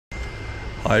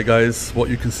Hi guys, what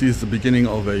you can see is the beginning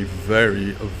of a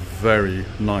very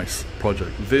nice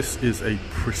project. This is a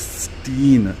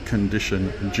pristine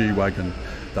condition G-Wagon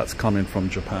that's coming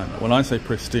from Japan. When I say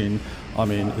pristine, I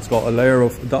mean it's got a layer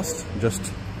of dust just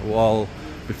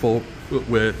before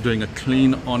we're doing a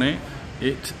clean on it.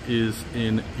 It is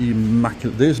in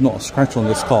immaculate. There's not a scratch on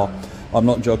this car. I'm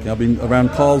not joking. I've been around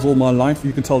cars all my life.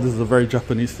 You can tell this is a very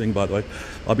Japanese thing, by the way.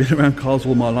 I've been around cars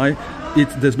all my life.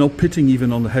 There's no pitting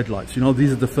even on the headlights. You know,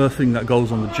 these are the first thing that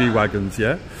goes on the G-Wagons,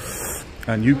 yeah?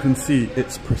 And you can see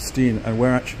it's pristine, and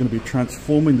we're actually going to be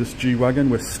transforming this G-Wagon.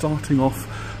 We're starting off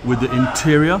with the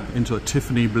interior into a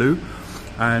Tiffany blue,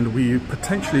 and we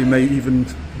potentially may even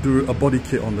do a body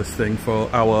kit on this thing for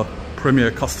our premier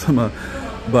customer.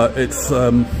 But it's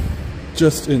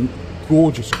just in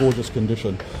gorgeous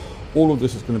condition. All of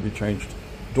this is going to be changed.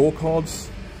 Door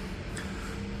cards,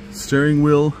 steering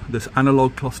wheel, this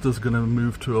analog cluster is going to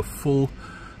move to a full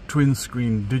twin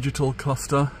screen digital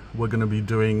cluster. We're going to be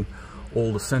doing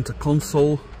all the center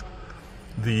console.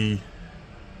 The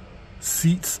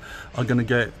seats are going to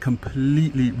get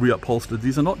completely reupholstered.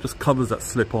 These are not just covers that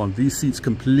slip on. These seats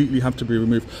completely have to be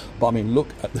removed. But I mean, look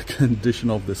at the condition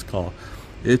of this car.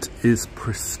 It is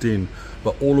pristine,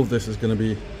 but all of this is going to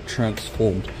be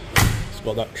transformed. It's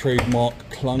got that trademark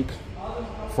clunk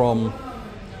from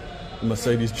the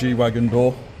Mercedes G-Wagon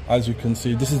door. As you can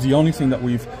see, this is the only thing that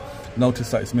we've noticed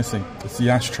that is missing. It's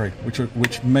the ashtray,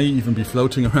 which may even be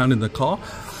floating around in the car.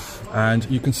 And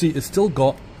you can see it's still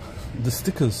got the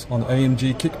stickers on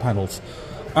AMG kick panels.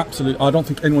 Absolutely, I don't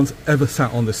think anyone's ever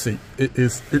sat on this seat.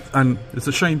 And it's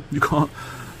a shame you can't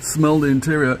smell the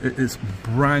interior. It is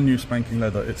brand new spanking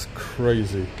leather. It's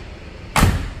crazy.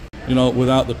 You know,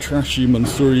 without the trashy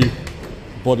Mansouri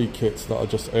body kits that are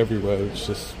just everywhere, it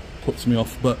just puts me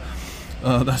off. But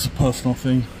that's a personal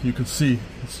thing. You can see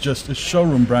it's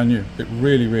showroom brand new. It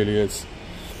really is.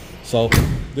 So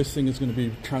this thing is going to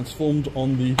be transformed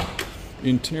on the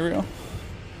interior.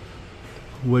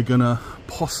 We're gonna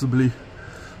possibly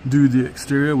do the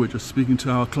exterior. We're just speaking to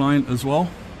our client as well.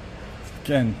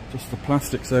 Again, just the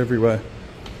plastics everywhere,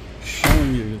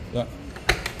 showing you that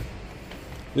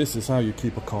this is how you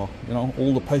keep a car. You know,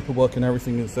 all the paperwork and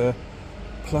everything is there.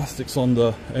 Plastics on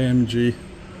the AMG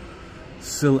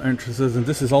sill entrances, and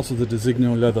this is also the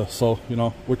Designo leather. So, you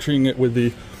know, we're treating it with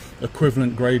the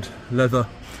equivalent grade leather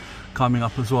coming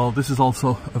up as well. This is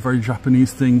also a very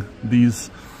Japanese thing. These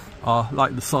are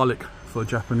like the Salic for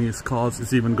Japanese cars.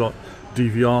 It's even got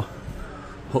DVR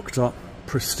hooked up.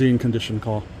 Pristine condition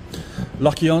car.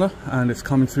 Lucky owner, and it's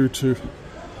coming through to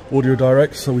Audio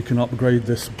Direct, so we can upgrade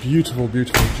this beautiful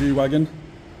G-Wagon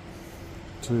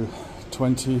to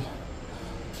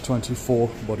 2024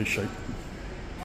 body shape.